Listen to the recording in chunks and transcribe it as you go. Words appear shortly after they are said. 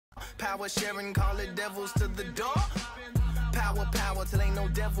power sharing, call it devils to the door. Power, power, till ain't no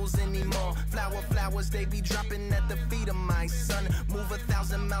devils anymore. Flowers, they be dropping at the feet of my son. Move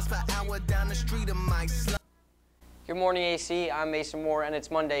 1,000 miles per hour down the street of my son. Good morning, AC. I'm Mason Moore, and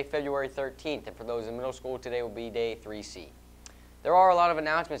it's Monday, February 13th. And for those in middle school, today will be day 3C. There are a lot of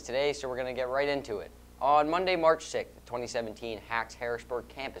announcements today, so we're going to get right into it. On Monday, March 6th, the 2017 Hacks Harrisburg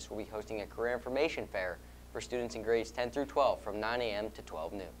campus will be hosting a career information fair for students in grades 10 through 12 from 9 a.m. to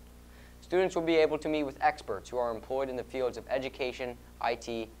 12 noon. Students will be able to meet with experts who are employed in the fields of education,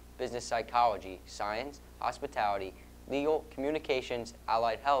 IT, business psychology, science, hospitality, legal, communications,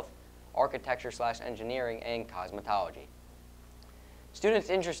 allied health, architecture/engineering, and cosmetology. Students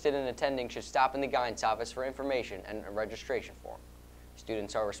interested in attending should stop in the guidance office for information and a registration form.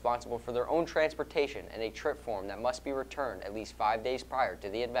 Students are responsible for their own transportation and a trip form that must be returned at least 5 days prior to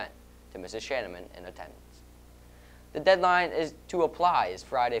the event to Mrs. Shanneman in attendance. The deadline to apply is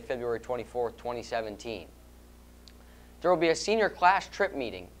Friday, February 24th, 2017. There will be a senior class trip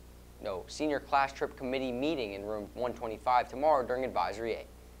committee meeting in room 125 tomorrow during Advisory A.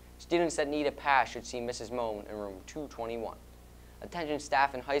 Students that need a pass should see Mrs. Moan in room 221. Attention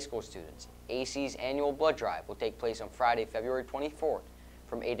staff and high school students. AC's annual blood drive will take place on Friday, February 24th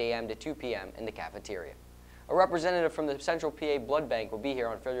from 8 a.m. to 2 p.m. in the cafeteria. A representative from the Central PA Blood Bank will be here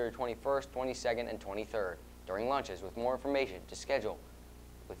on February 21st, 22nd, and 23rd during lunches with more information to schedule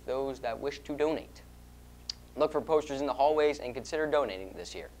with those that wish to donate. Look for posters in the hallways and consider donating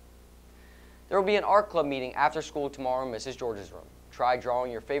this year. There will be an art club meeting after school tomorrow in Mrs. George's room. Try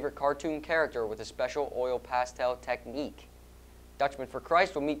drawing your favorite cartoon character with a special oil pastel technique. Dutchman for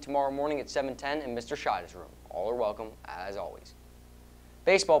Christ will meet tomorrow morning at 7:10 in Mr. Scheide's room. All are welcome, as always.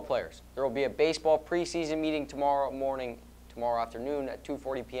 Baseball players. There will be a baseball preseason meeting tomorrow afternoon at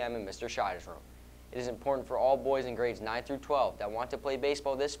 2:40 p.m. in Mr. Scheide's room. It is important for all boys in grades 9 through 12 that want to play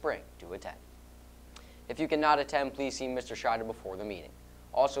baseball this spring to attend. If you cannot attend, please see Mr. Scheide before the meeting.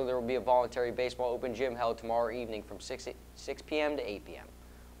 Also, there will be a voluntary baseball open gym held tomorrow evening from 6 p.m. to 8 p.m.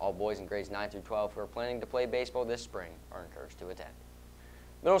 All boys in grades 9 through 12 who are planning to play baseball this spring are encouraged to attend.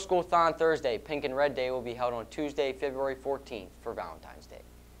 Middle School Thon Thursday, Pink and Red Day will be held on Tuesday, February 14th for Valentine's Day.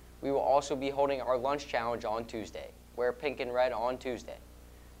 We will also be holding our lunch challenge on Tuesday. Wear pink and red on Tuesday.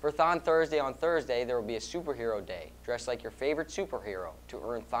 For Thon Thursday on Thursday, there will be a superhero day. Dress like your favorite superhero to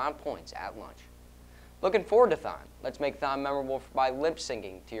earn Thon points at lunch. Looking forward to Thon. Let's make Thon memorable by lip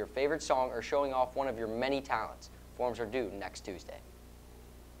syncing to your favorite song or showing off one of your many talents. Forms are due next Tuesday.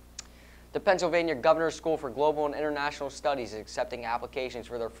 The Pennsylvania Governor's School for Global and International Studies is accepting applications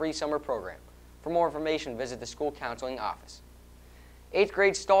for their free summer program. For more information, visit the school counseling office. 8th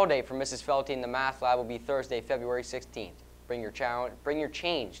grade stall day for Mrs. Felty in the math lab will be Thursday, February 16th. Bring your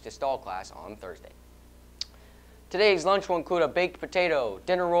change to stall class on Thursday. Today's lunch will include a baked potato,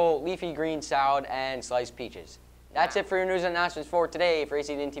 dinner roll, leafy green salad, and sliced peaches. That's it for your news and announcements for today. For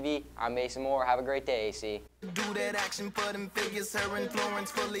ACDN TV, I'm Mason Moore. Have a great day, AC. Do that action for them figures, her influence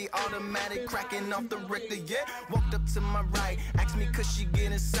fully automatic, cracking off the Richter, yeah. Walked up to my right, asked me could she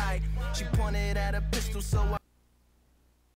get inside. She pointed at a pistol, so I